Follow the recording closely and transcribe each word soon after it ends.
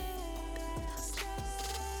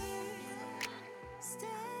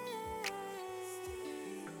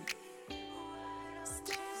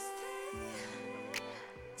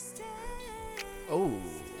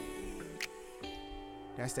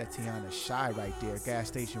That's that Tiana Shy right there. Gas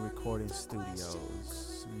Station Recording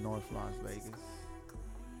Studios, North Las Vegas.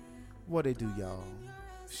 What it do, y'all?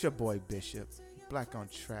 It's your boy Bishop, Black on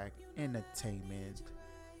Track Entertainment,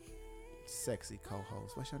 sexy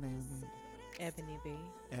co-host. What's your name again? Ebony B.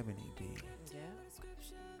 Ebony B. Yeah.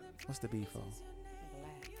 What's the B for?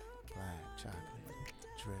 Black. Black chocolate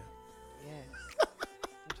drip. Yes.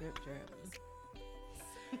 Drip, drip.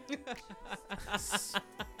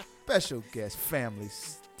 Special guest family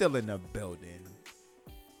still in the building.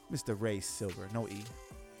 Mr. Ray Silver, no E.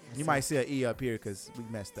 You might see an E up here because we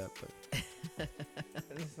messed up, but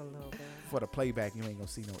Just a little bit. for the playback, you ain't gonna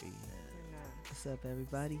see no E. What's up,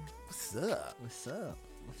 everybody? What's up? What's up?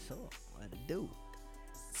 What's up? What to do?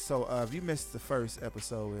 So, if you missed the first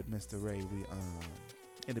episode with Mr. Ray,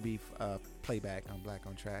 it'll be playback on Black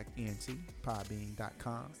on Track, ENT,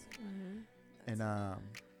 podbean.com. And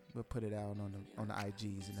we'll put it out on the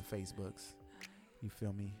IGs and the Facebooks. You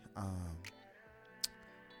feel me?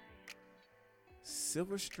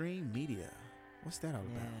 Silverstream Media. What's that all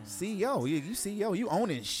about? Yeah. CEO. You CEO. You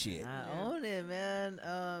owning shit. I own it, man.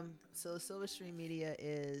 So Silverstream Media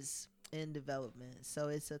is in development. So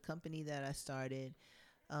it's a company that I started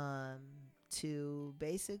to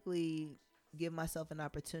basically give myself an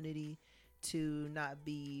opportunity to not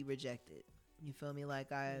be rejected. You feel me?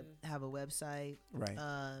 Like I have a website. Right.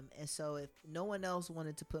 And so if no one else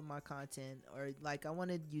wanted to put my content, or like I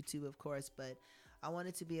wanted YouTube, of course, but I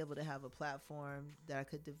wanted to be able to have a platform that I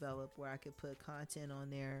could develop where I could put content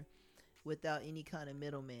on there without any kind of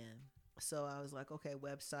middleman. So I was like, okay,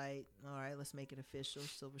 website. All right, let's make it official.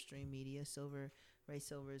 Silverstream Media. Ray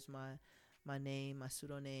Silver is my name, my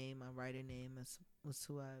pseudonym, my writer name. That's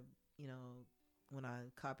who I, when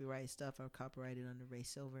I copyright stuff, I copyright it under Ray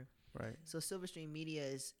Silver. Right. So Silverstream Media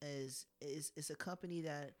is a company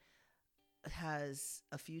that has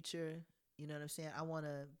a future. You know what I'm saying? I want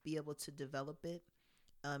to be able to develop it.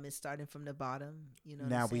 It's starting from the bottom. You know.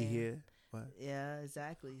 Now what I'm we saying? here. What? Yeah,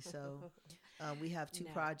 exactly. So we have two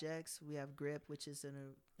projects. We have Grip, which is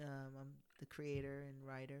I'm the creator and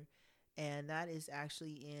writer, and that is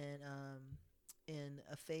actually in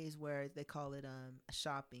a phase where they call it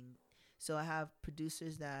shopping. So I have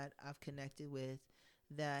producers that I've connected with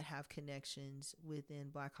that have connections within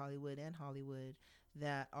Black Hollywood and Hollywood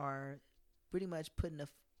that are pretty much putting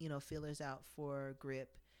feelers out for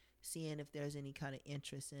Grip, seeing if there's any kind of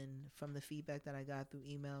interest. And from the feedback that I got through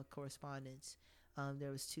email correspondence,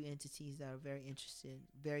 there was two entities that are very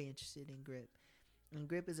interested in Grip. And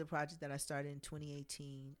Grip is a project that I started in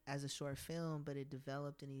 2018 as a short film, but it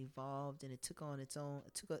developed and evolved, and it took on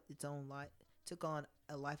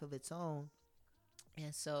a life of its own.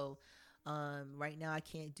 And so right now I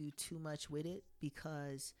can't do too much with it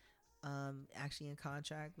because actually in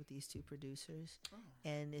contract with these two producers,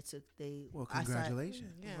 and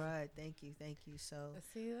Congratulations. Right, thank you. So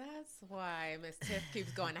See, that's why Miss Tiff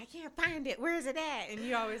keeps going, I can't find it. Where is it at? And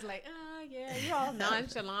you're always like, yeah, you're all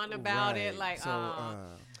nonchalant about it. Like, so,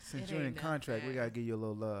 since you're in contract, we got to give you a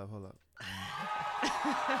little love. Hold up.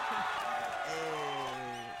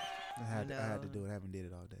 I had to do it. I haven't did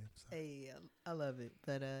it all day. So. Hey, I love it.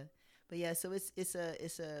 But yeah, so it's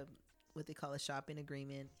a what they call a shopping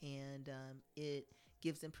agreement, and it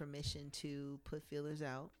gives them permission to put feelers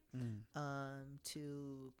out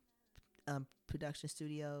to production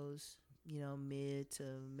studios, mid to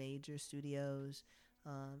major studios,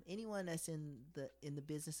 anyone that's in the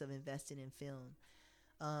business of investing in film.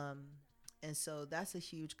 And so that's a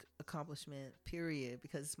huge accomplishment, period,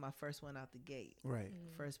 because it's my first one out the gate. Right.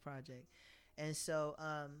 First project. And so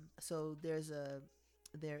there's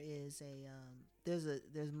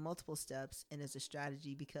multiple steps, and there's a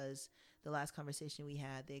strategy, because the last conversation we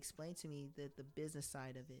had, they explained to me that the business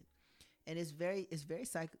side of it, and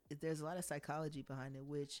there's a lot of psychology behind it,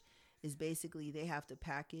 which is basically they have to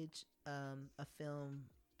package a film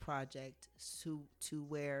project to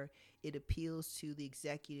where it appeals to the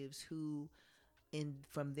executives who,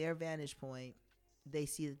 from their vantage point, they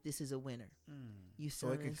see that this is a winner. So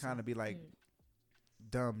it can kind of be like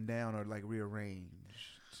dumbed down or like rearranged,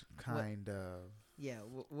 kind of. Yeah,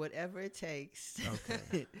 whatever it takes.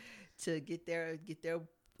 Okay. To get their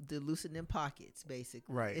to loosen them pockets,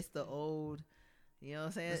 basically. Right. It's the old, you know what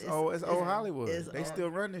I'm saying? It's old Hollywood. They still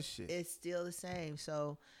run this shit. It's still the same.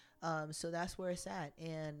 So that's where it's at.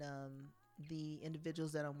 And the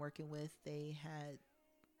individuals that I'm working with, they had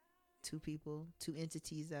two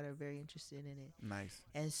entities that are very interested in it. Nice.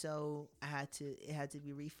 And so it had to be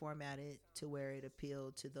reformatted to where it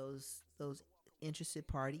appealed to those interested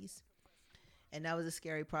parties. And that was a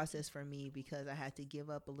scary process for me, because I had to give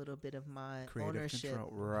up a little bit of my creative ownership. control.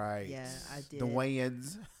 Right. Yeah, I did. The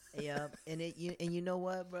Wayans. Yeah, and you know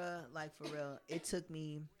what, bruh? Like for real, it took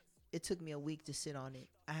me a week to sit on it.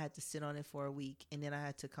 I had to sit on it for a week, and then I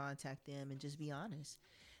had to contact them and just be honest.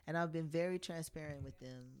 And I've been very transparent with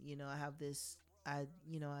them. You know, I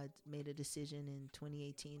made a decision in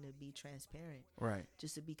 2018 to be transparent, Right.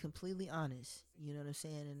 just to be completely honest. You know what I'm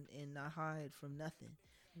saying, and not hide from nothing.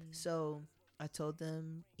 So I told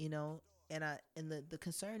them, and the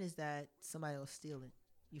concern is that somebody will steal it.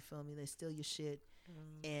 You feel me? They steal your shit.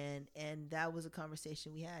 And that was a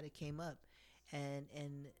conversation we had. It came up,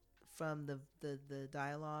 and from the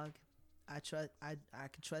dialogue, I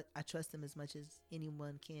trust them as much as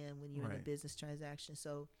anyone can when you're in a business transaction.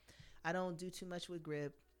 So I don't do too much with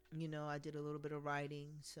Grip. I did a little bit of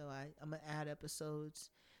writing, so I'm gonna add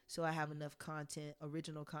episodes, so I have enough content,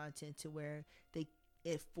 original content, to where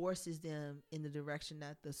it forces them in the direction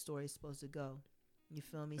that the story is supposed to go. You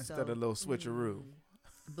feel me? Instead of a little switcheroo.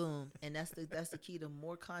 Boom. And that's the key. The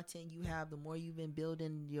more content you have, the more you've been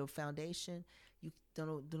building your foundation. You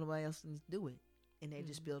don't nobody else needs to do it, and they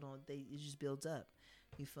just build on. It just builds up.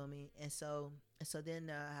 You feel me? And so then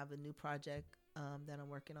I have a new project that I'm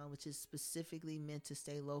working on, which is specifically meant to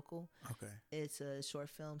stay local. Okay. It's a short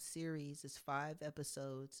film series. It's 5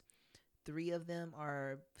 episodes. 3 of them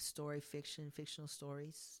are fictional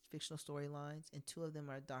stories, fictional storylines, and 2 of them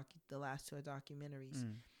are the last 2 are documentaries.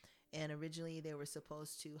 And originally they were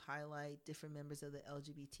supposed to highlight different members of the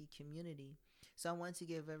LGBT community. So I wanted to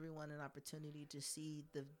give everyone an opportunity to see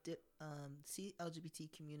see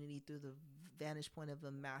LGBT community through the vantage point of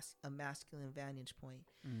a masculine vantage point.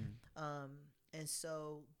 And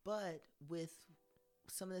so, but with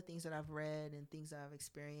some of the things that I've read and things that I've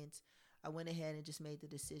experienced, I went ahead and just made the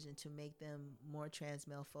decision to make them more trans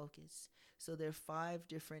male focused. So there are 5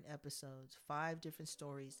 different episodes, 5 different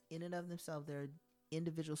stories. In and of themselves, they're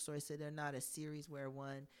individual stories. So they're not a series where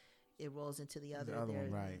it rolls into the other.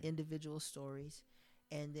 They're individual stories,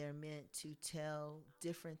 and they're meant to tell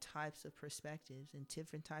different types of perspectives and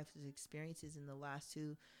different types of experiences. And the last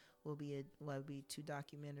 2 will be 2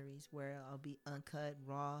 documentaries where I'll be uncut,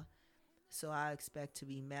 raw. So I expect to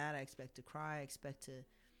be mad. I expect to cry. I expect to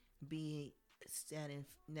be standing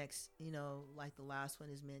next, like the last one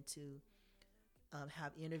is meant to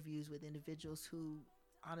have interviews with individuals who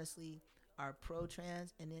honestly are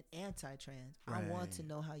pro-trans and then anti-trans. Right. I want to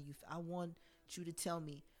know how you I want you to tell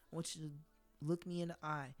me. I want you to look me in the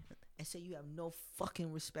eye and say you have no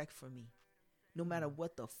fucking respect for me, no matter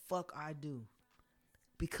what the fuck I do,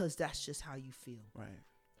 because that's just how you feel. Right.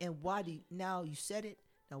 And now you said it,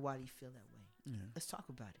 now why do you feel that way? Yeah. Let's talk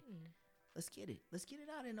about it. Let's get it. Let's get it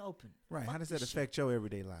out in the open. Right. Fuck how does that affect your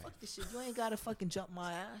everyday life? Fuck this shit. You ain't gotta fucking jump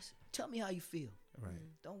my ass. Tell me how you feel. Right.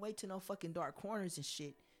 Don't wait till no fucking dark corners and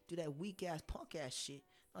shit. Do that weak ass punk ass shit.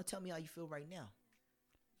 Now tell me how you feel right now.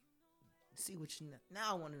 See what you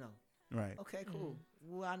now I want to know. Right. Okay, cool.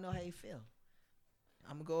 Well, I know how you feel.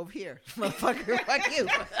 I'm gonna go over here, motherfucker. Fuck you.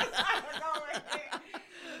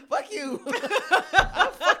 Fuck you.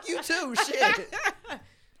 I'll fuck you too. Shit.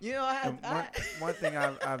 You know, one thing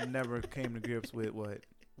I've never came to grips with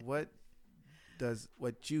what does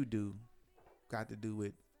what you do got to do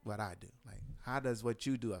with what I do? Like, how does what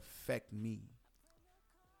you do affect me?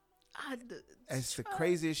 It's the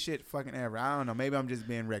craziest shit fucking ever. I don't know. Maybe I'm just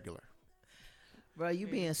being regular. Bro, you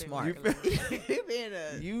being smart.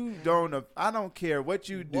 You don't. I don't care what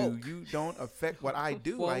you do. Woke. You don't affect what I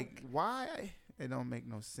do. Woke. Like, why? It don't make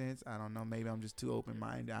no sense. I don't know. Maybe I'm just too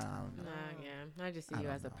open-minded. I don't know. Yeah. I just see you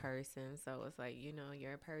as a person. So it's like,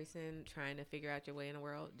 you're a person trying to figure out your way in the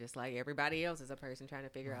world, just like everybody else is a person trying to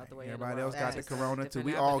figure out the way in the world. Everybody else got the corona too.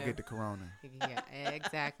 We all get the corona. Yeah,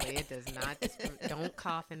 exactly. It does not. Don't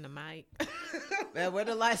cough in the mic. Man, where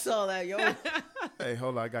the Lysol at, yo? Hey,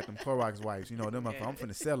 hold on. I got them Clorox wipes. You know them. Okay. I'm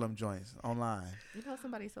finna sell them joints online.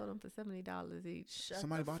 Somebody sold them for $70 each.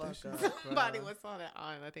 Somebody bought that shit? Somebody was on it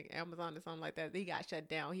on, I think, Amazon or something like that. He got shut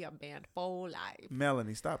down. He got banned for life.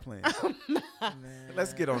 Melanie, stop playing.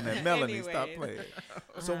 Let's get on that. Melanie, anyways. Stop playing.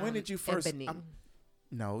 So when did you first?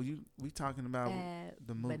 No, we talking about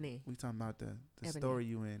the movie. We talking about the story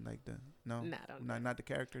you in, like the not the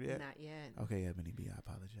character yet. Not yet. Okay, Ebony B, I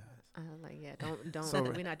apologize. Like don't. So,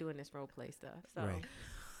 we're not doing this role play stuff. So. Right.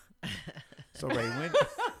 So Ray,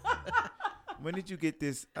 when did you get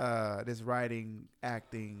this this writing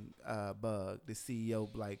acting bug, the CEO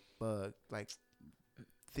bug, like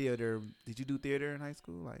theater? Did you do theater in high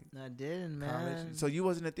school? Like I didn't, man. College? So you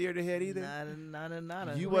wasn't a theater head either?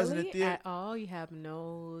 Nada. You wasn't a theater at all? You have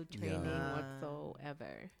no training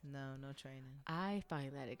whatsoever? No training. I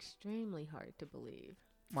find that extremely hard to believe.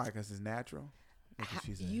 Why? Because it's natural?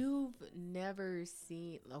 You've never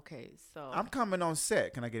seen? Okay, so I'm coming on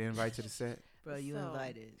set. Can I get an invite to the set? Bro, you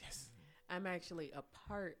invited. Yes. I'm actually a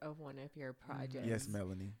part of one of your projects. Yes,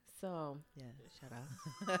 Melanie. So Yeah. shut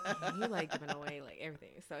up. You like giving away like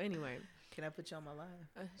everything. So anyway, can I put you on my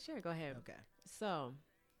line? Sure, go ahead. Okay. So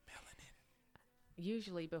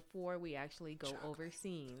usually before we actually go over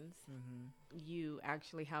scenes, you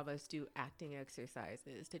actually have us do acting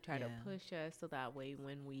exercises to try to push us so that way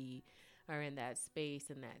when we are in that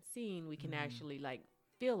space and that scene, we can actually like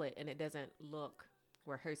feel it and it doesn't look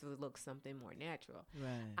rehearsed. It looks something more natural.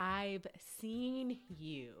 Right. I've seen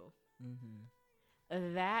you.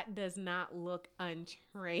 That does not look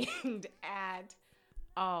untrained at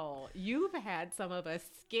all. You've had some of us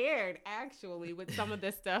scared actually with some of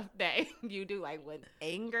the stuff that you do, like with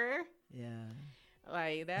anger. Yeah.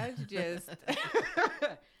 Like that's just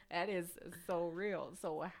that is so real.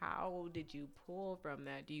 So how did you pull from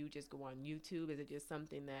that? Do you just go on YouTube? Is it just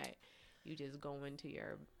something that you just go into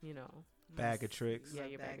your, bag of tricks? Yeah,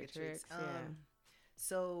 your bag of tricks.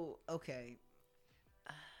 So, okay.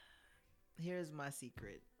 Here's my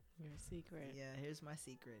secret. Your secret. Yeah, here's my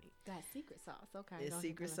secret. That secret sauce. Okay. It's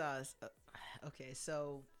secret sauce. Okay,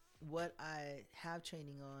 so what I have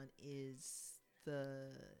training on is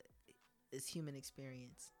human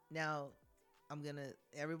experience. Now,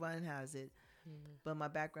 everyone has it, but my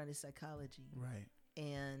background is psychology. Right.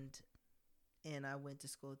 And I went to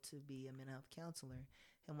school to be a mental health counselor,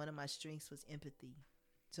 and one of my strengths was empathy.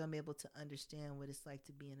 So I'm able to understand what it's like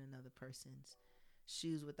to be in another person's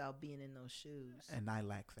shoes without being in those shoes. And I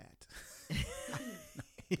lack that.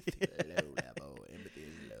 Low level. Empathy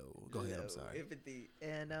is low. Go ahead, I'm sorry. Empathy.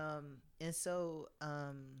 And so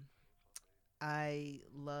I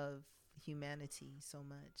love humanity so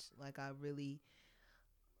much. Like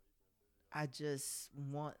I just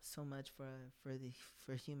want so much for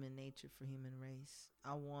human nature, for human race.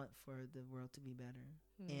 I want for the world to be better.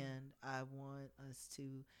 And I want us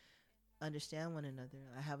to understand one another.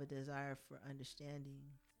 I have a desire for understanding,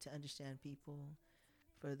 to understand people,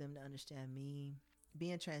 for them to understand me.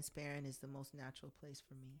 Being transparent is the most natural place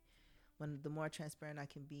for me. The more transparent I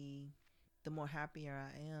can be, the more happier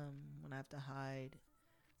I am. When I have to hide,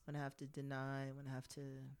 when I have to deny, when I have to,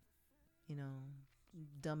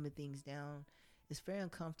 dumb things down, it's very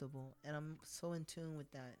uncomfortable. And I'm so in tune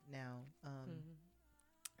with that now.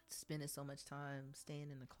 Spending so much time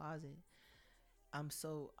staying in the closet, I'm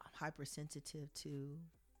so hypersensitive to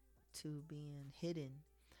being hidden.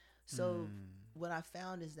 So what I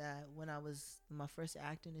found is that when I was my first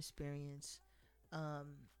acting experience, I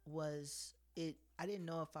didn't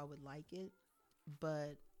know if I would like it,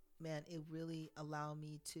 but man, it really allowed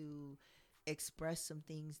me to express some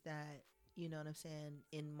things that, you know what I'm saying,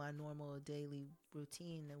 in my normal daily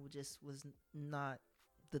routine that just was not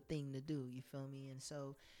the thing to do. You feel me? And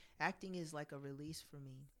so acting is like a release for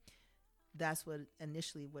me. That's what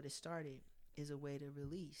it started, is a way to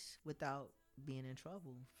release without being in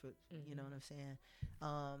trouble for, you know what I'm saying?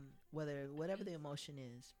 Whatever the emotion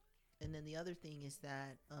is. And then the other thing is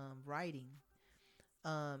that, writing.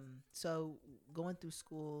 So going through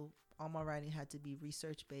school, all my writing had to be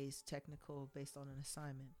research-based, technical, based on an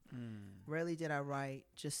assignment. Rarely did I write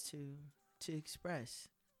just to express.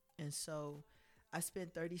 And so I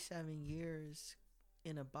spent 37 years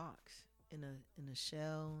in a box, in a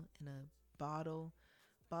shell, in a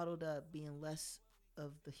bottled up, being less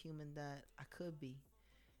of the human that I could be.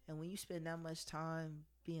 And when you spend that much time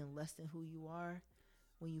being less than who you are,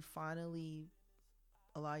 when you finally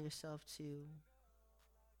allow yourself to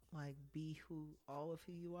like be all of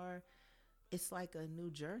who you are, it's like a new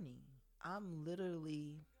journey. I'm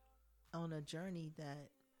literally on a journey that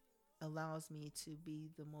allows me to be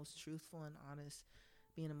the most truthful and honest,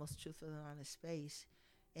 be in the most truthful and honest space.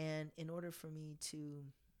 And in order for me to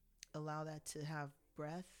allow that to have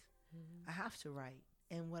breath, I have to write.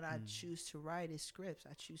 And what I choose to write is scripts.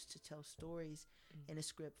 I choose to tell stories in a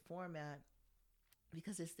script format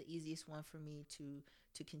because it's the easiest one for me to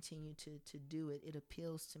continue to do it. It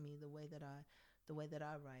appeals to me the way that I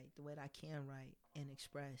write, the way that I can write and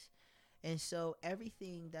express. And so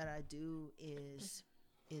everything that I do is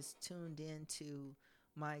tuned into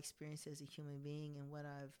my experience as a human being and what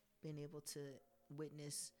I've been able to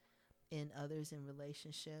witness in others in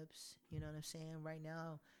relationships. You know what I'm saying? Right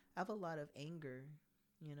now, I have a lot of anger,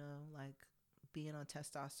 like being on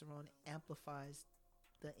testosterone amplifies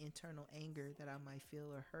the internal anger that I might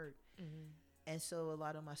feel or hurt. And so a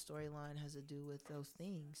lot of my storyline has to do with those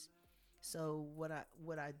things. So what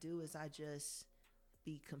I do is I just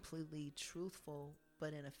be completely truthful,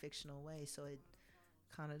 but in a fictional way. So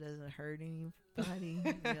kind of doesn't hurt anybody. You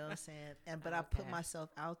know what I'm saying? But I put myself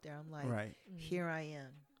out there. I'm like, right. Here I am.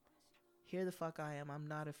 Here the fuck I am. I'm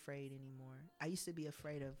not afraid anymore. I used to be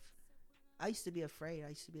afraid. I used to be a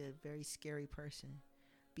very scary person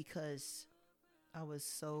because I was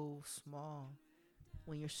so small.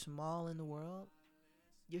 When you're small in the world,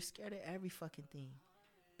 you're scared of every fucking thing.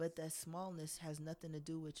 But that smallness has nothing to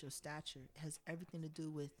do with your stature. It has everything to do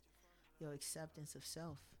with your acceptance of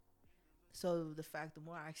self. So the fact, the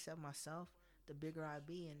more I accept myself, the bigger I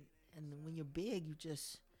be. And when you're big,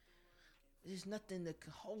 there's nothing that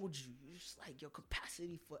can hold you. It's just like your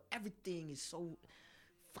capacity for everything is so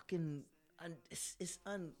fucking,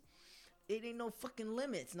 it ain't no fucking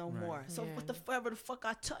limits no more. So what the fuck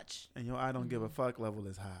I touch? And your I don't give a fuck level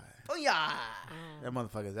is high. Oh yeah. That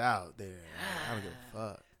motherfucker's out there. I don't give a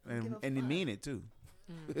fuck. And you mean it too.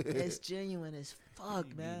 It's genuine as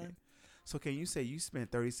fuck, man. So can you say you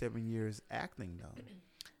spent 37 years acting though?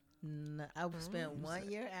 No, I spent 1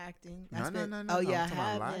 year acting. No. Oh yeah, I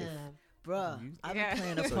have been. Bruh, I've been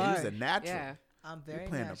playing a part. So you's a natural. Yeah. I'm very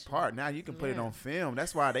playing natural. a part. Now you can put it on film.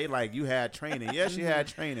 That's why they like you had training. Yes, you had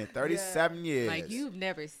training. 37 years. Like you've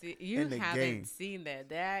never seen. You haven't seen that.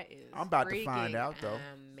 That is. I'm about to find out though.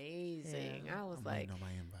 Amazing. Yeah. I was I'm like, waiting on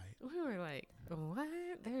my invite. we were like, what?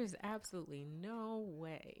 There's absolutely no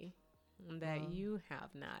way that you have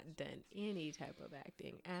not done any type of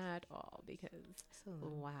acting at all because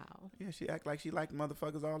wow. Yeah, she act like she liked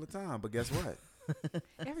motherfuckers all the time, but guess what?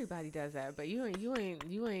 Everybody does that, but you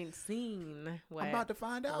ain't seen what I'm about to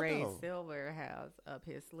find out Ray though. Silver has up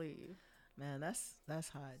his sleeve. Man, that's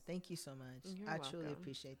hot. Thank you so much. You're I welcome. truly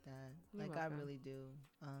appreciate that. You're like welcome. I really do.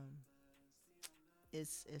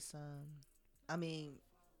 It's I mean,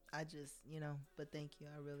 I just, but thank you.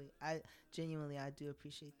 I genuinely do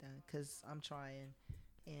appreciate that because I'm trying.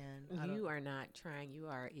 And you are not trying. You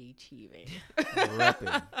are achieving.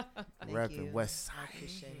 Repping West Side. I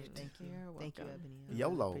appreciate it. Thank you. Thank you, Ebony.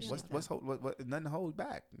 YOLO. What? Nothing to hold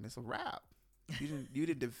back. It's a wrap. You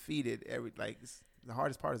didn't defeat it. The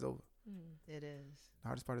hardest part is over. It is. The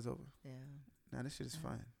hardest part is over. Yeah. Now this shit is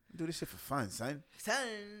fun. Do this shit for fun, son.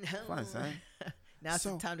 Fun, son. Now it's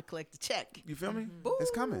time to collect the check. You feel me? Boo,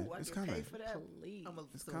 it's coming. I It's get coming. paid for that.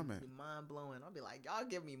 It's coming. Mind blowing. I'll be like, y'all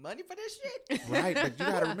give me money for this shit. Right, but you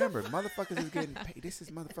gotta remember, motherfuckers is getting paid. This is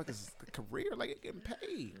motherfuckers' career, like it getting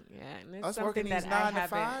paid. Yeah, and it's Us something working these that 9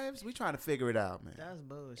 to 5s, we trying to figure it out, man. That's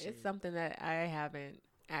bullshit. It's something that I haven't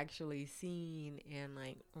actually seen in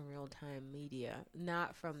like real time media,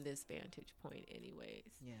 not from this vantage point,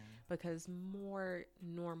 anyways. Yeah. Because more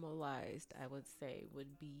normalized, I would say,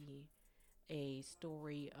 would be a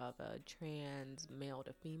story of a trans male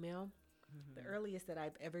to female. The earliest that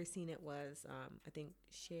I've ever seen it was, I think,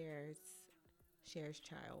 Cher's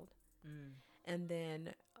Child. And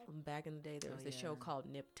then back in the day, there was a show called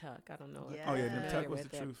Nip Tuck. I don't know. Yeah. Oh yeah, if Nip you're Tuck familiar was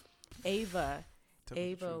with the it. truth.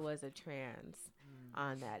 Ava was a trans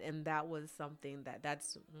on that, and that was something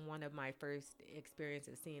that's one of my first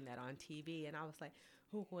experiences seeing that on TV, and I was like,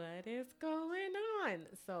 what is going on?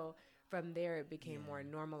 So from there it became more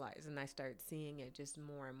normalized, and I started seeing it just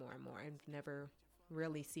more and more and more. I've never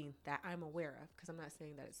really seen that I'm aware of, because I'm not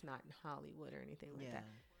saying that it's not in Hollywood or anything like that,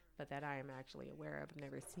 but that I am actually aware of. I've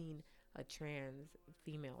never seen a trans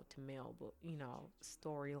female to male,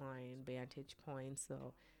 storyline vantage point.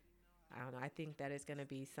 So I don't know. I think that it's going to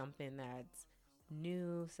be something that's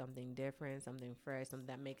new, something different, something fresh, something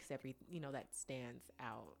that makes that stands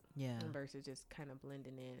out. Yeah. Versus just kind of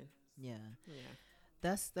blending in. Yeah. Yeah.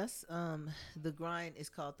 That's The Grind is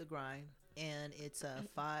called The Grind, and it's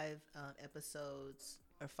 5 episodes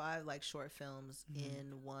or 5 like short films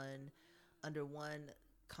under one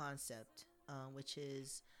concept, which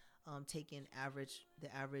is taking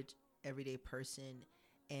the average everyday person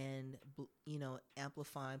and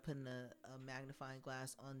amplifying, putting a magnifying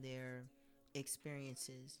glass on their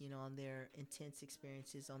experiences, on their intense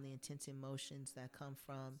experiences, on the intense emotions that come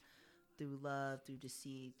from through love, through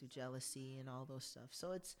deceit, through jealousy, and all those stuff.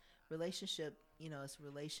 So it's relationship, it's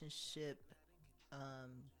relationship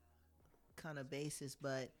kind of basis,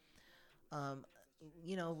 but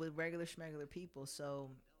with regular schmegular people.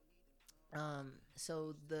 So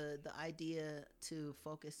the idea to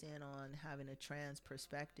focus in on having a trans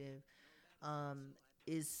perspective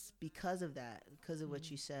is because of that, because of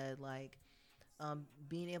what you said, like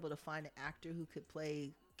being able to find an actor who could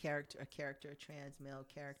play a trans male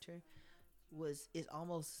character is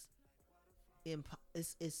almost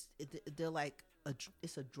they're like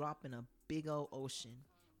it's a drop in a big old ocean.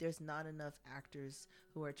 There's not enough actors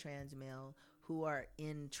who are trans male who are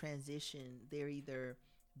in transition. They're either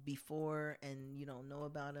before and you don't know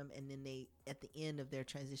about them, and then they at the end of their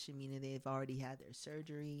transition, meaning they've already had their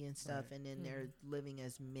surgery and stuff, and then they're living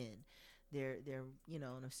as men. They're you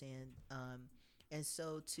know what I'm saying. And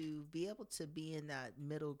so to be able to be in that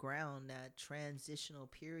middle ground, that transitional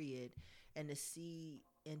period, and to see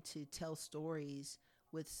and to tell stories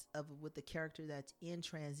with the character that's in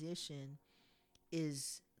transition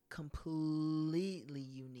is completely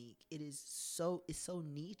unique. It's so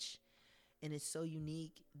niche, and it's so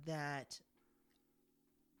unique that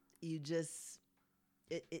you just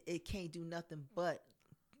it can't do nothing but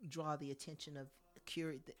draw the attention of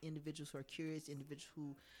the individuals who are curious,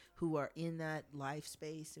 individuals who are in that life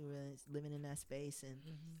space and really living in that space. And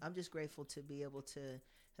I'm just grateful to be able to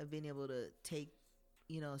have been able to take,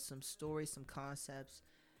 you know, some stories, some concepts,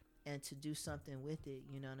 and to do something with it.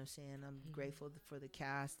 You know what I'm saying? I'm grateful for the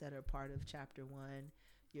cast that are part of Chapter 1,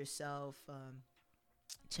 yourself,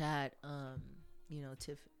 Chad, you know,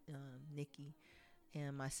 Tiff, Nikki,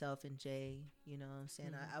 and myself and Jay. You know what I'm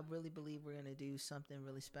saying? I really believe we're going to do something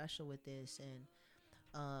really special with this. And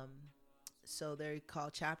so they're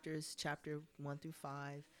called chapters, chapter 1 through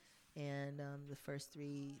 5. And the first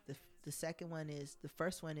three, the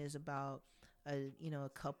first one is about a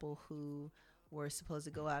couple who were supposed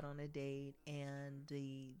to go out on a date, and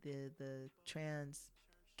the trans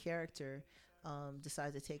character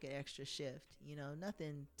decides to take an extra shift. You know,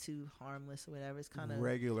 nothing too harmless or whatever. It's kind of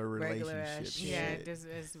regular relationship shit. Yeah, this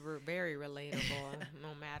is very relatable,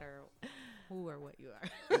 no matter who or what you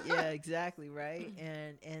are. Yeah, exactly, right.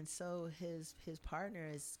 And so his partner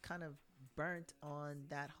is kind of burnt on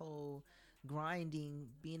that whole grinding,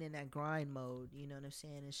 being in that grind mode. You know what I'm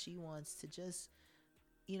saying? And she wants to just,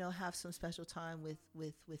 you know, have some special time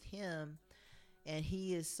with him, and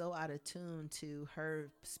he is so out of tune to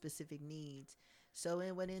her specific needs. So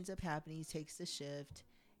what ends up happening, he takes the shift,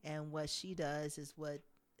 and what she does is what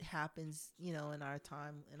happens, you know, in our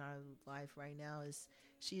time, in our life right now, is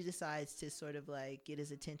she decides to sort of like get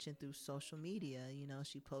his attention through social media. You know,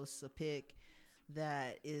 she posts a pic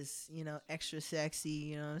that is, you know, extra sexy,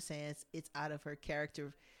 you know what I'm saying? It's out of her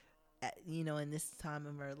character, you know, in this time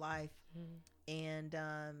of her life. And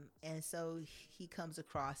so he comes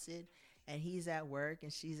across it, and he's at work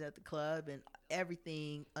and she's at the club, and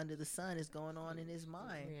everything under the sun is going on in his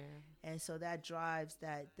mind. And so that drives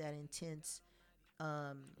that intense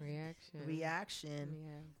reaction.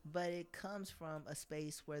 But it comes from a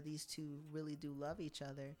space where these two really do love each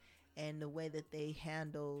other, and the way that they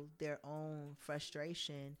handle their own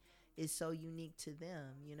frustration is so unique to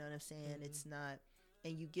them. You know what I'm saying? It's not,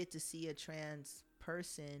 and you get to see a trans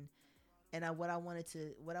person. And what I wanted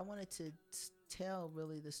to tell,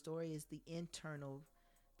 really, the story is the internal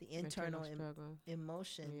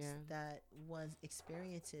emotions that one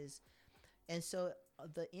experiences. And so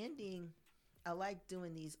the ending, I like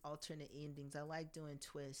doing these alternate endings. I like doing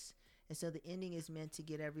twists. And so the ending is meant to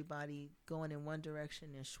get everybody going in one direction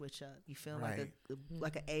and switch up. You feel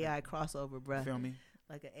like an AI crossover, bruh. Feel me?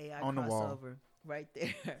 Like an AI on crossover, the wall. right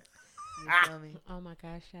there. You feel me? Oh my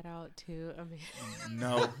gosh! Shout out to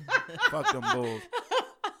No, fuck them Bulls.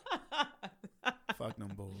 Fuck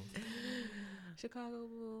them Bulls. Chicago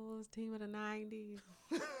Bulls, team of the '90s.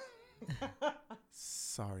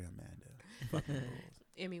 Sorry, Amanda. Fuck them Bulls.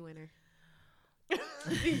 Emmy winner.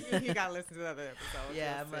 You gotta listen to the other episodes.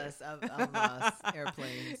 Yeah, I'm lost.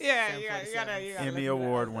 Airplanes. Yeah, you gotta Emmy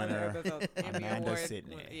Award winner. Amanda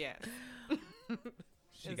Sidney. Yes.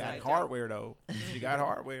 She got hardware though. She got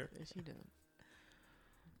hardware. She do.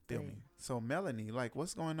 Feel me? So Melanie, like,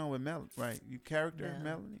 what's going on with Melanie? Right, you character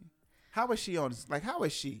Melanie. How is she on? Like, how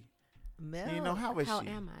is she? Mel, you know, how is she? How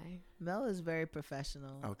am I? Mel is very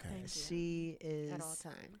professional. Okay. She is at all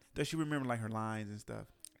times. Does she remember like her lines and stuff?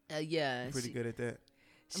 Yeah, You're pretty good at that.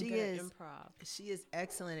 She is improv. She is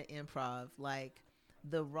excellent at improv. Like,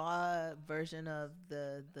 the raw version of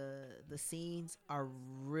the scenes are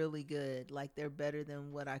really good. Like, they're better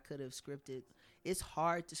than what I could have scripted. It's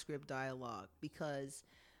hard to script dialogue because,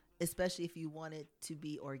 especially if you want it to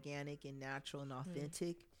be organic and natural and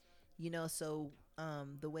authentic, you know. So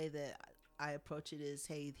the way that I approach it is,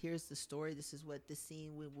 hey, here's the story. This is what the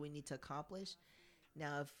scene we need to accomplish.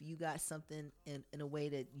 Now, if you got something in a way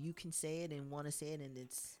that you can say it and want to say it, and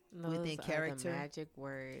it's within character, are the magic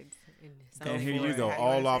words. And here you go,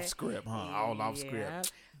 all off script, huh? All off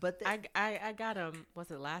script. But I got was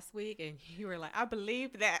it last week? And you were like, I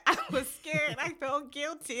believed that. I was scared. I felt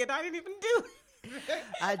guilty, and I didn't even do it.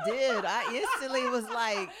 I did. I instantly was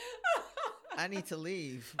like, I need to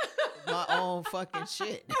leave my own fucking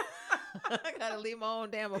shit. I gotta leave my own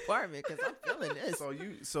damn apartment because I'm feeling this.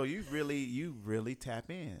 So you really tap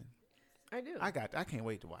in. I do. I can't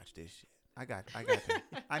wait to watch this shit. I got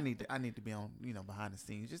I need to be on, behind the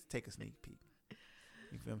scenes. Just take a sneak peek.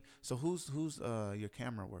 You feel me? So who's your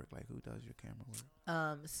camera work? Like, who does your camera work?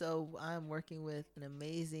 So I'm working with an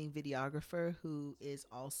amazing videographer who is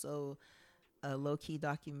also a low-key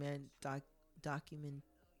documentary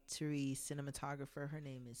cinematographer. Her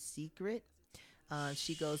name is Secret.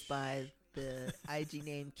 She goes by the IG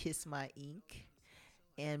name Kiss My Ink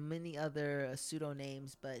and many other pseudo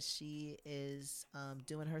names, but she is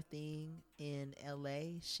doing her thing in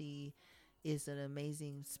LA. She is an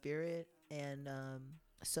amazing spirit, and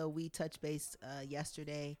so we touched base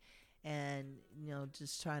yesterday, and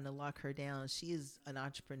just trying to lock her down. She is an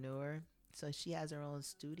entrepreneur, so she has her own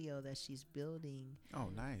studio that she's building. Oh,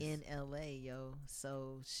 nice. In LA, yo.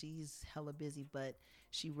 So she's hella busy, but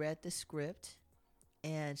she read the script,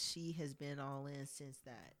 and she has been all in since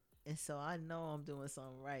that. And so I know I'm doing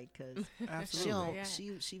something right, because she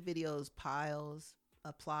videos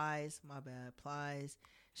applies.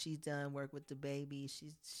 She's done work with the baby.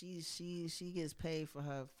 She gets paid for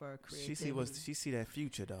her creativity. She see that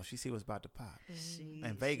future though. She see what's about to pop.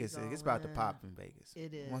 And Vegas, it's about to pop in Vegas.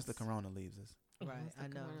 It is. Once the corona leaves us. Right, I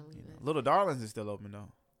know. Little Darlings is still open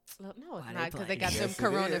though. No, it's not, because they got them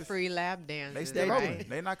corona-free lap dances. They still open.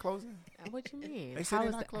 They not closing. What you mean? They said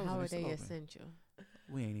they're not closing. How are they open. essential?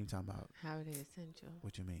 We ain't even talking about. How are they essential?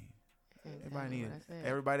 What you mean? Exactly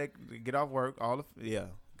Everybody that get off work.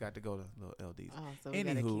 Got to go to little LDs. Oh, so we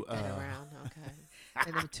gotta keep that around. Okay.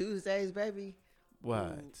 And them Tuesdays, baby. What?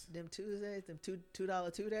 Ooh, them Tuesdays, them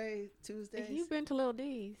 $2 Tuesdays. You've been to Little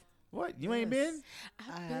D's. What? You ain't been?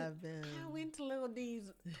 I have been. I went to Little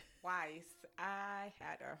D's twice. I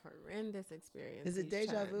had a horrendous experience. Is it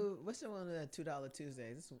Deja Vu? What's the one of that $2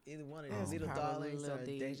 Tuesdays? It's either one of those Little Darlings or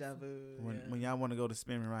Deja Vu. When y'all want to go to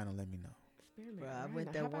Spearmint Rhino, let me know. Bro, I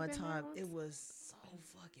went there one time. It was so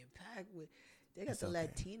fucking packed with. They got the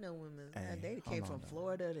Latino women. Man, they came from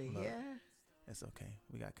Florida to here. It's okay.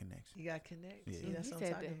 We got connections. You got connections. Yeah. That's what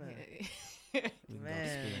I'm talking about.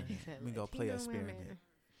 Man. We go play Experiment.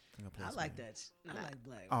 I like that. I like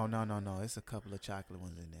black. Oh, no. It's a couple of chocolate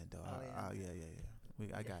ones in there, though. Oh,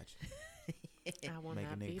 yeah. I got you. I will Make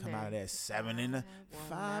not a nigga be come there. out of that 7 in the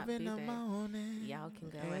 5 in the morning. Y'all can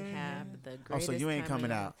go and have the greatest. Oh, so you ain't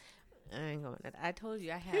coming out? I ain't going. I told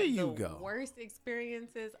you I had the worst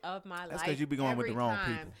experiences of my life. That's because you be going with the wrong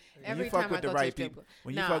people. Every time I go to people.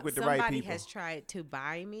 When you fuck with the right people. Somebody has tried to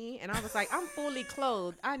buy me, and I was like, I'm fully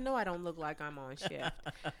clothed. I know I don't look like I'm on shift.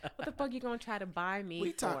 What the fuck you gonna try to buy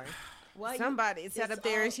me for? Somebody sat up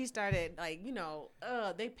there and she started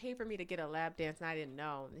they paid for me to get a lap dance, and I didn't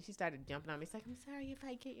know. And she started jumping on me. It's like, I'm sorry if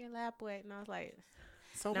I get your lap wet. And I was like,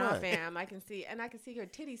 so no, what? fam, I can see her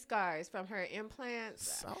titty scars from her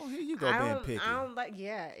implants. So here you go being picky. I don't like,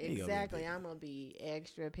 exactly. I'm gonna be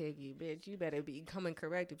extra picky, bitch. You better be coming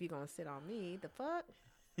correct if you're gonna sit on me. The fuck?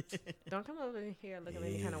 Don't come over here looking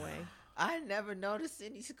any kind of way. I never noticed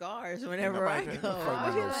any scars whenever I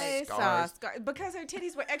go. Scars. Because her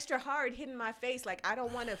titties were extra hard hitting my face. Like, I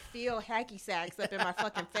don't want to feel hacky sacks up in my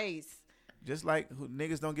fucking face. Just like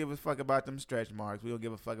niggas don't give a fuck about them stretch marks. We don't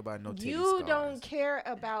give a fuck about no titty scars. You don't care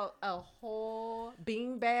about a whole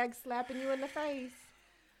beanbag slapping you in the face.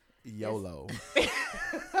 YOLO.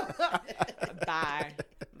 Bye.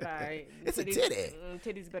 It's a titty.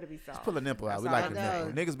 Titties better be soft. Just pull a nipple out. We like a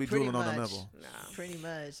nipple. Niggas be drooling on the nipple. No. Pretty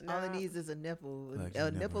much. All it needs is a nipple.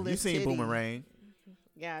 Nipple is titty. You seen Boomerang?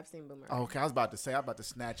 Yeah, I've seen Boomerang. Okay, I was about to say, I'm about to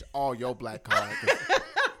snatch all your black cards.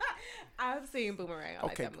 I've seen Boomerang. I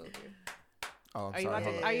like that movie. Oh, I'm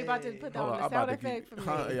sorry. Are you about to put on the sound effect for me?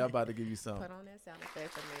 Yeah, I'm about to give you some. Put on that sound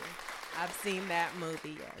effect for me. I've seen that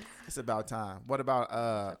movie, yes. It's about time. What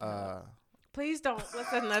about Please don't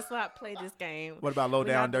let's not play this game. What about Low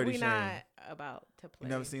Down Dirty Shame? We're not about to play. You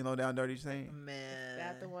never seen Low Down Dirty Shame? Man. Is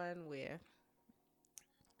that the one with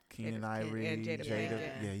Keenan Ivory, and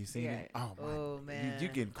Jada? Yeah, you seen it? Oh man. You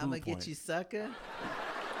getting cool I'm gonna points. Get you sucker.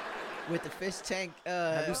 With the fish tank.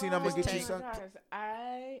 Have you seen I'm gonna get you sucker?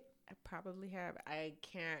 I probably have. I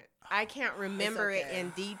can't remember it in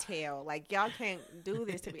detail. Like, y'all can't do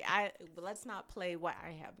this to me. Let's not play what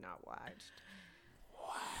I have not watched. Wow.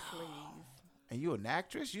 Please. And you're an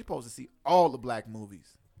actress? You're supposed to see all the black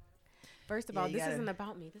movies. First of all, this isn't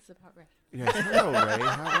about me. This is about Ray. Yes, hello, Ray.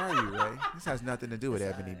 How are you, Ray? This has nothing to do with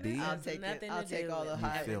Ebony B. I'll take all the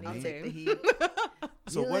high. I'll take the heat.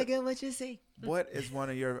 So you like what you see. What is one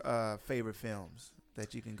of your favorite films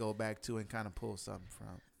that you can go back to and kind of pull something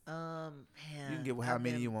from? Man. You can get how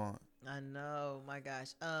many you want. I know. My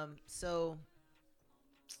gosh. So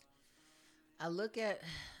I look at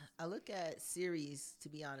series, to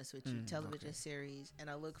be honest with you, television series, and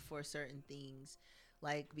I look for certain things.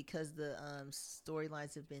 like because the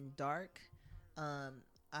storylines have been dark.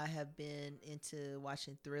 I have been into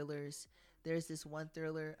watching thrillers. There's this one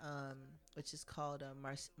thriller which is called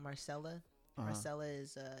Marcella. Marcella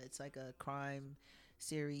is it's like a crime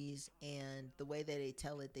series, and the way that they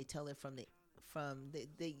tell it from the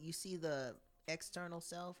you see the external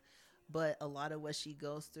self, but a lot of what she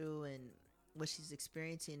goes through and what she's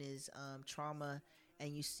experiencing is trauma, and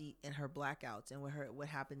you see in her blackouts and what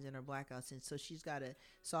happens in her blackouts, and so she's got to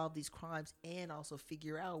solve these crimes and also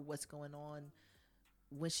figure out what's going on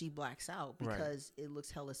when she blacks out, because it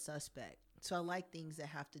looks hella suspect. So I like things that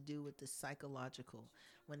have to do with the psychological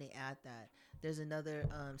when they add that. There's another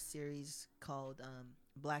series called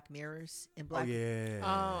Black Mirrors. And Black on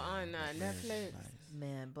Netflix. Nice.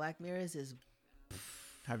 Man, Black Mirrors is...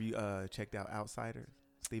 Have you checked out Outsiders,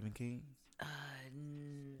 Stephen King?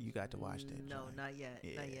 You got to watch that. No, joint. Not yet.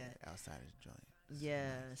 Yeah, not yet. Outsiders joint.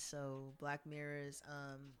 Yeah, so Black Mirrors.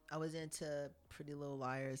 I was into Pretty Little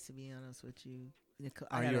Liars, to be honest with you.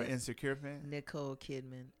 Are you an Insecure fan? Nicole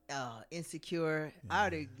Kidman. Insecure. Yeah. I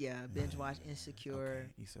would binge watch Insecure.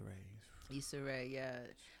 Okay. Issa Rae, yeah.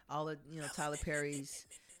 All of Tyler Perry's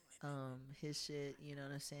his shit, you know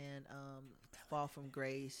what I'm saying? Fall from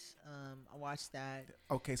Grace. I watched that.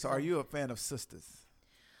 Okay, so are you a fan of Sisters?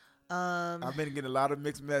 I've been getting a lot of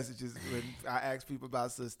mixed messages when I ask people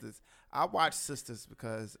about Sisters. I watch Sisters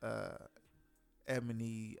because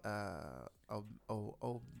Ebony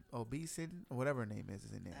Obeson, or whatever her name is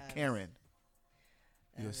in there. Karen.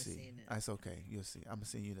 You'll see. That's okay. You'll see. I'm gonna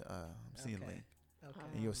send you the the link. Okay.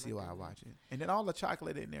 And you'll see why I watch it. And then all the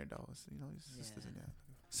chocolate in there though. It's, Sisters in there.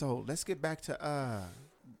 So let's get back to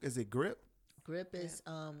is it Grip? Grip is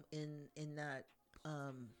in that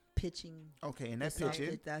pitching. Okay, and that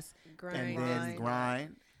pitching. That's Grind. And then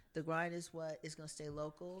Grind. The Grind is what is going to stay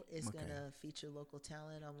local. It's going to feature local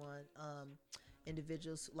talent. I want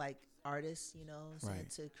individuals like artists,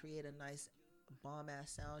 to create a nice bomb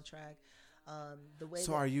ass soundtrack. The way.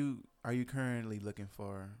 So are you currently looking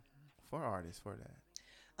for artists for that?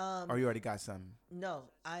 Or you already got some? No,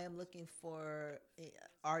 I am looking for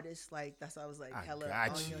artists. Like that's why I was like, hella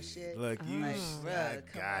on your shit. Look, you, come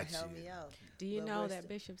on, help me out. Do you know that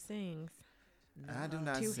Bishop sings? No. I do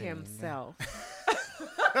not to sing. Himself.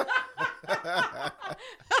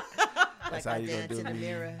 Like I dance in the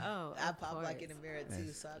mirror. Oh, I pop like in the mirror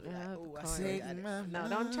too. So I'll be like, "Oh, I see got it." No,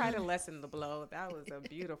 don't try to lessen the blow. That was a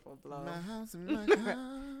beautiful blow. My house and my car.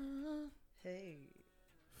 Hey.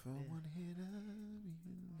 For one hit of you.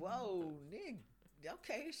 Whoa, nigga.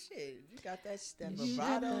 Okay, shit. You got that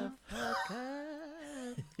vibrato.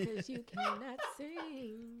 Because you cannot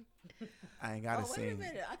sing. I ain't gotta sing. Wait a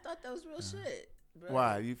minute. I thought that was real shit. Bro.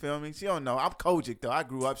 Why? You feel me? She don't know. I'm Kojic though. I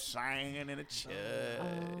grew up singing in a church.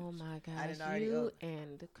 Oh my gosh. You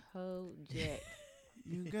and Kojic.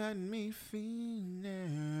 You got me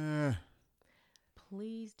feeling.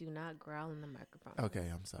 Please do not growl in the microphone. Okay,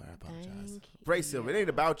 I'm sorry. I apologize. Ray Silver, it ain't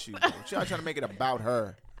about you. Y'all trying to make it about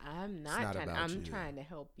her. I'm not trying. I'm trying to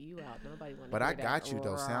help you out. Nobody wants. But I got you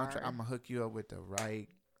though. Soundtrack. I'm gonna hook you up with the right.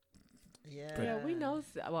 Yeah, we know.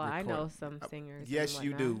 Well, I know some singers. Yes,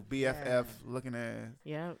 you do. BFF, looking at.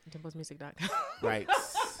 Yeah, dimple'smusic.com. Right.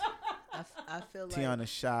 I feel like Tiana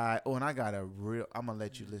Shy. Oh, and I got I'm gonna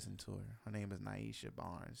let you listen to her. Her name is Naisha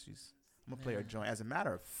Barnes. I'm gonna play her joint. As a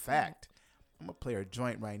matter of fact, I'm gonna play her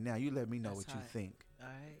joint right now. You let me know what you think. All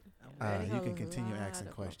right. You can continue asking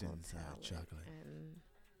questions, Chocolate. And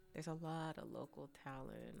there's a lot of local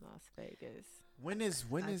talent in Las Vegas. When is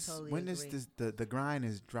the Grind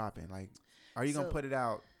is dropping? Like, are you gonna put it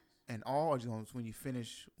out and all, or just when you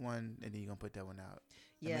finish one and then you gonna put that one out?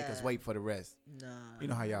 And make us wait for the rest. No. You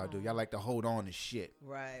know how y'all do. Y'all like to hold on to shit.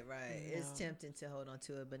 Right. No. It's tempting to hold on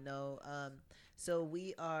to it, but no. So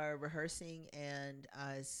we are rehearsing and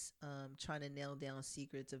trying to nail down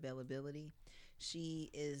Secret's availability. She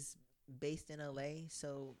is based in LA,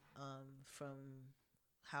 so from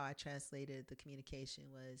how I translated the communication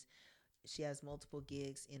was she has multiple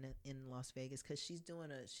gigs in Las Vegas because she's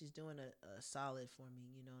doing a solid for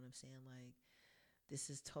me. You know what I'm saying? Like, this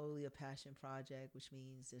is totally a passion project, which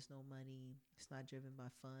means there's no money. It's not driven by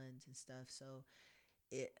funds and stuff. So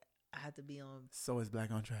I have to be on. So is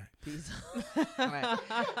Black on Track. Peace. Right.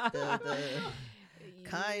 The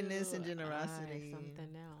kindness and generosity.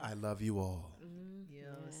 Something else. I love you all. Mm-hmm. You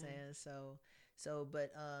know what I'm saying?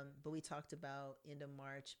 But we talked about end of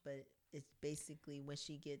March, but it's basically when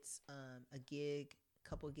she gets a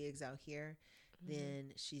couple gigs out here,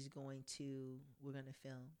 then we're gonna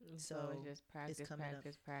film. So just practice until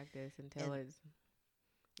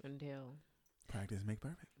practice make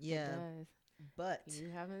perfect. Yeah. But you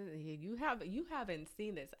haven't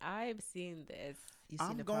seen this. I've seen this.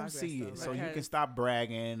 I'm gonna see it, so you can stop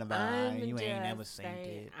bragging about you ain't never seen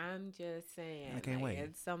it. I'm just saying, I can't wait.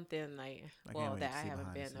 It's something like that I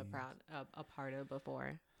haven't been a part of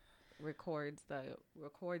before. Records the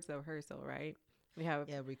rehearsal, right? We have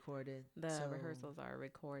recorded. The rehearsals are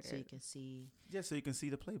recorded, so you can see. Yeah, so you can see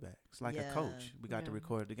the playback. It's like a coach. We got to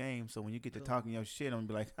record the game, so when you get to talking your shit, I'm gonna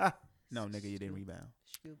be like, ha, no, nigga, you didn't rebound.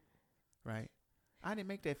 Scoop. Right? I didn't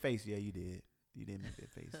make that face. Yeah, you did. You did make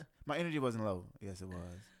that face. My energy wasn't low. Yes, it was.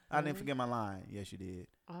 I didn't forget my line. Yes, you did.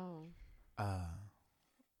 Oh. I'm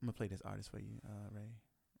gonna play this artist for you, Ray,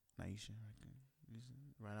 Naisha.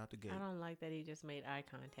 Right out the gate. I don't like that he just made eye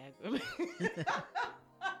contact with me.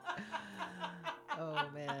 Oh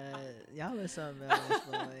man, y'all are something else,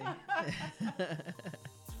 boy.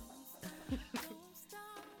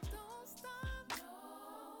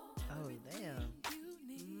 Oh damn.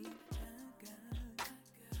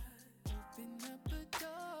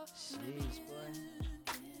 Jeez, boy.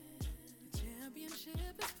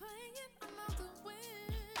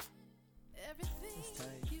 That's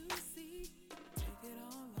tight.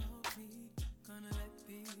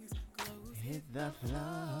 Hit the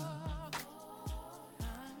floor.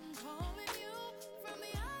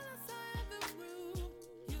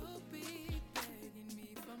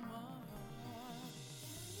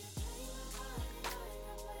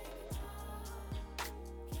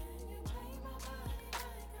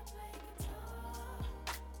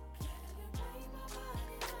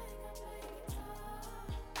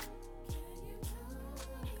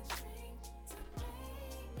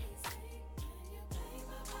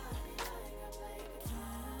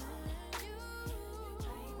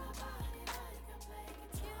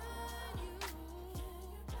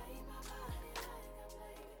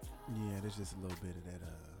 Yeah, there's just a little bit of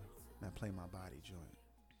that play my body joint.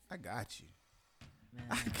 I got you. Man.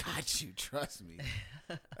 I got you. Trust me.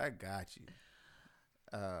 I got you.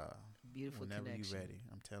 Beautiful whenever connection. you ready,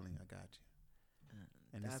 I'm telling you, I got you.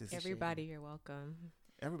 And this is everybody, you're welcome.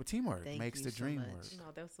 Everybody, teamwork Thank makes you the so dream much. work.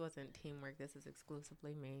 No, this wasn't teamwork. This is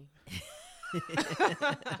exclusively me.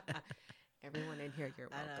 Everyone in here, you're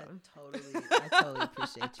welcome. I totally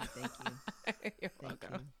appreciate you. Thank you. You're Thank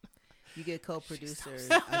welcome. You get co-producer.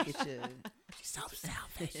 So I get you. She's so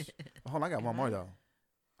selfish. Hold on, I got one more though.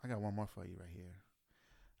 I got one more for you right here.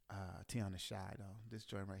 Tiana Shy though. This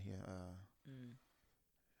joint right here.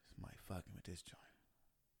 This might fucking with this joint.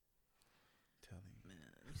 I'm telling you. Man,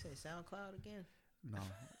 you say SoundCloud again? No,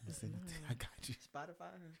 I got you.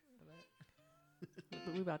 Spotify?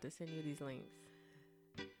 We about to send you these links.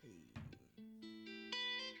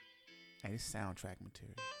 Hey, this soundtrack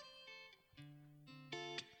material.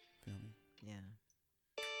 Feel me? Yeah.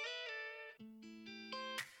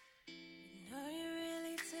 You know you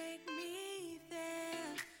really take me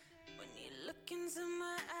there when you look into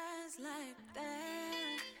my eyes like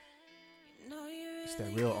that. You know you really It's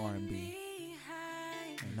that real R&B. me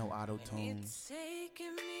high. And no auto tune. It's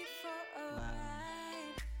taking me for a Wow.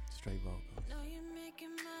 ride. Straight vocals. Know you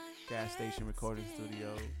making my Gas station head recording spin studio.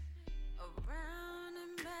 around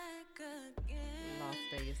and back again. Las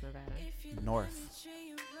Vegas, Nevada. If you North. let me treat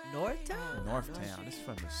you right, Northtown? Northtown. This is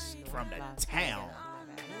from the Las town. Vegas,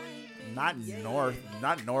 Nevada. Not north,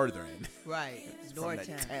 not northern. Right. It's from the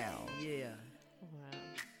Northtown. town. Yeah. Wow.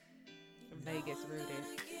 Vegas rooted.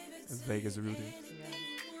 It's Vegas rooted. Yeah.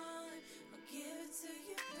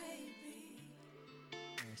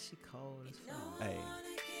 Man, she cold as fuck. Hey.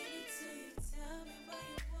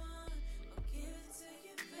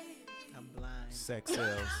 I'm blind. Sex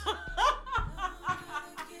sells.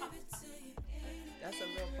 That's a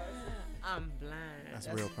real person. I'm blind. That's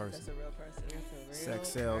a real person. That's a real person. That's a real Sex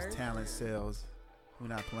sells, person. talent sells. We're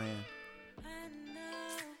not playing.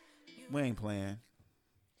 We ain't playing.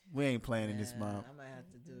 We ain't playing in this month. I might have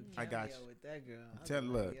to do a I got cameo you. with that girl. Tell-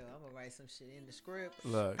 look. Yo, I'm gonna write some shit in the script.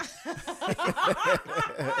 Look.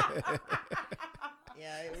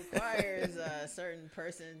 Yeah, it requires a certain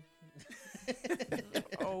person.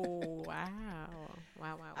 Oh, wow.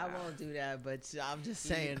 Wow. I won't do that, but I'm just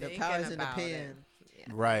You saying the thinking power's in the about pen. it. Yeah,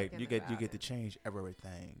 Right. thinking You get about to it. change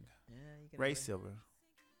everything. Yeah, you can Ray have- Silver.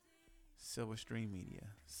 Silver Stream Media.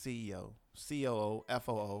 CEO. COO.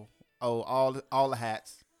 FOO. Oh, all the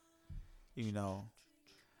hats. You know.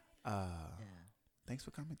 Yeah, Thanks for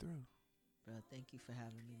coming through. bro. Thank you for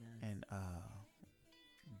having me, man. And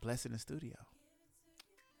blessing the studio.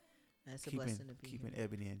 It's a blessing to be Keeping here.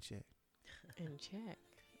 Ebony in check. In check.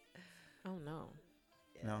 Oh, no.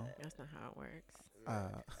 Yeah. No. That's not how it works.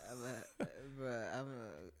 I'm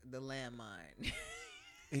the landmine.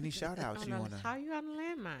 Any shout outs Oh, you no. wanna How you on the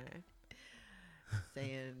landmine?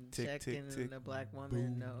 saying Tick, checking tick, tick, a black woman.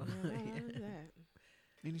 boom. No. What was that?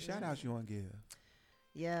 Any shout outs you want to give?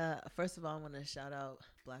 Yeah, first of all, I want to shout out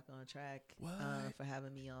Black on Track What? for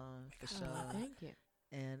having me on for Oh, sure. thank you.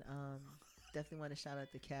 And definitely want to shout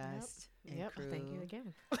out the cast and crew Thank you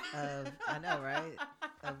again. of, I know, right?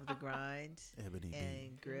 Of The Grind Ebony B.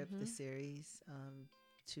 and Grip, the Mhm. series.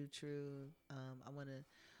 Too True. I want to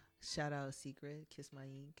shout out Secret, Kiss My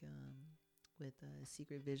Ink, with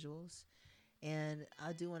Secret Visuals. And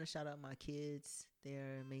I do want to shout out my kids.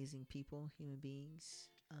 They're amazing people, human beings.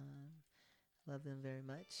 Love them very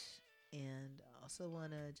much. And I also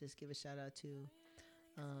want to just give a shout out to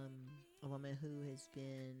a woman who has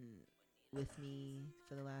been with me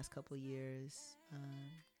for the last couple of years,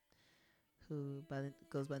 who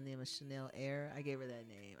goes by the name of Chanel Air. I gave her that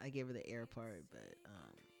name. I gave her the air part, but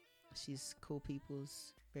she's cool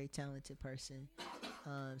people's, very talented person.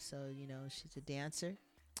 So, you know, she's a dancer,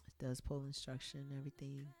 does pole instruction and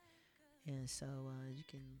everything. And so you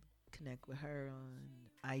can connect with her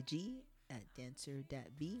on IG at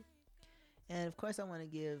dancer.b. And of course, I want to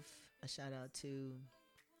give a shout out to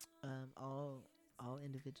all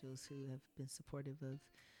individuals who have been supportive of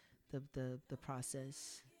the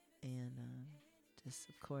process, and just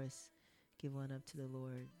of course give one up to the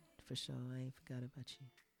Lord for sure. I ain't forgot about you.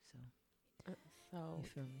 So So you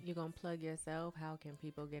feel me? you're gonna plug yourself. How can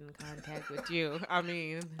people get in contact with you? I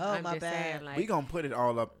mean, Oh, I'm my just bad. saying, like, We gonna put it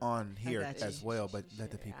all up on here got you. as well, but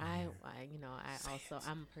let the people I hear. Say also it.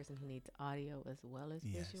 I'm a person who needs audio as well as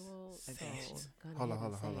Yes. visual. I So got you. go Hold on, ahead hold on, and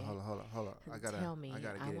hold on, say hold on, hold on, hold on. it. I gotta Tell me. get I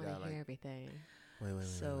it want out. to Like, hear everything. wait,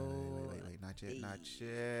 So- not yet, not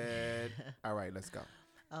yet. All right, let's go.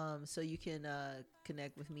 So you can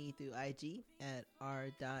connect with me through IG at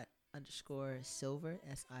r._silver,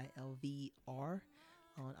 SILVR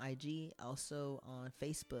on IG. Also on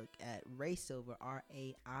Facebook at Ray Silver,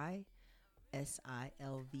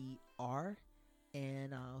 RAISILVR.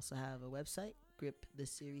 And I also have a website,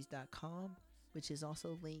 griptheseries.com, which is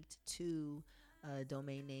also linked to a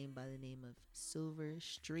domain name by the name of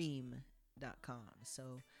silverstream.com.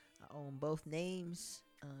 So I own both names.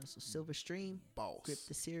 So Silverstream, Boss. Grip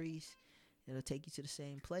the Series, it'll take you to the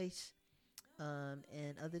same place. And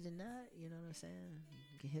other than that, you know what I'm saying?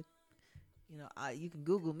 You can hit, you can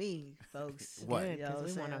Google me, folks. What? Good, You know 'cause what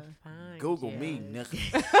we I'm want to saying? find Google you. me,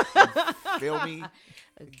 nigga. Feel me?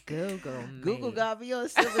 Google me. Google got me on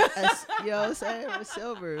Silver. You know what I'm saying? With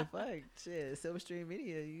Silver, fuck shit. Silverstream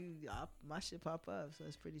Media, my shit pop up, so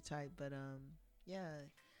it's pretty tight. But yeah,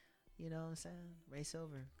 you know what I'm saying? Ray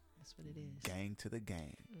Silver, that's what it is. Gang to the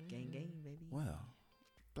gang. Gang, gang, baby. Well,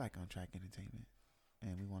 Black on Track Entertainment,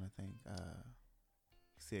 and we want to thank.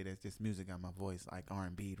 See, there's just music on my voice like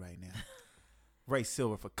R&B right now. Ray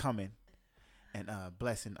Silver for coming, and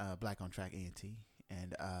blessing Black on Track ENT,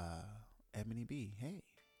 and Ebony B. Hey,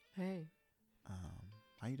 Hey,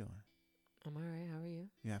 how you doing? I'm all right. How are you?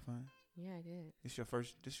 You have fun? Yeah, I did. This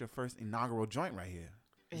your first inaugural joint right here.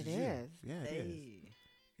 It This you. is. Yeah, it is. Hey.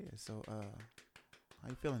 Yeah. So, how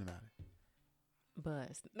you feeling about it?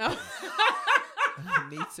 Bust. No.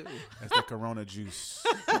 Me too. That's the Corona juice.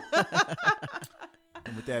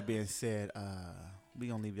 And with that being said, we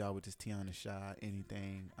gonna leave y'all with this Tiana Shaw,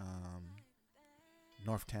 anything,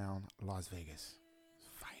 Northtown, Las Vegas,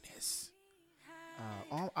 finest.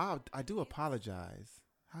 I do apologize.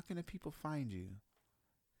 How can the people find you,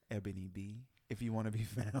 Ebony B, if you want to be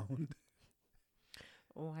found?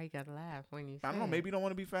 Why you gotta laugh when you say I don't know. Maybe you don't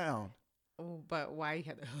want to be found Oh, but why you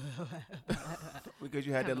gotta because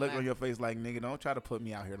you had that Kinda look on laugh. your face like, nigga, don't try to put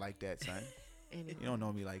me out here like that, son. Anyway, You don't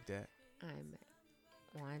know me like that. I'm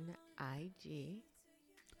on IG.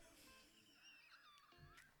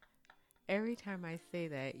 Every time I say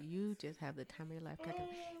that, you just have the time of your life.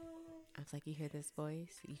 I was like, you hear this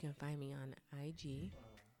voice? You can find me on IG,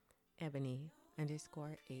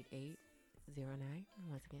 Ebony_8809.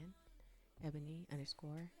 Once again,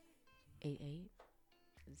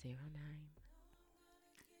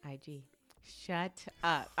 Ebony_8809. IG. Shut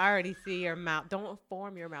up. I already see your mouth. Don't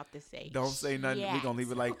form your mouth to say. Don't say nothing. Yes. We're going to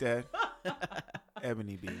leave it like that.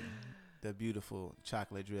 Ebony B, the beautiful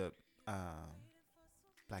chocolate drip,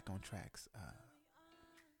 Black on Tracks,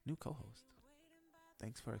 new co-host.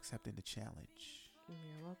 Thanks for accepting the challenge.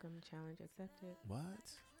 You're welcome. Challenge accepted. What?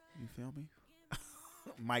 You feel me?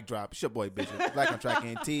 Mic drop. It's your boy Bishop. Black on Track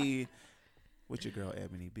NT. With your girl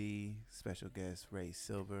Ebony B. Special guest Ray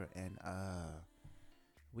Silver. And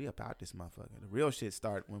we up out this motherfucker. The real shit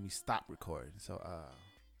start when we stop recording. So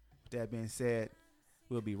with that being said,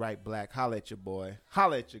 we'll be right back. Holla at your boy.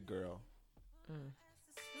 Holla at your girl.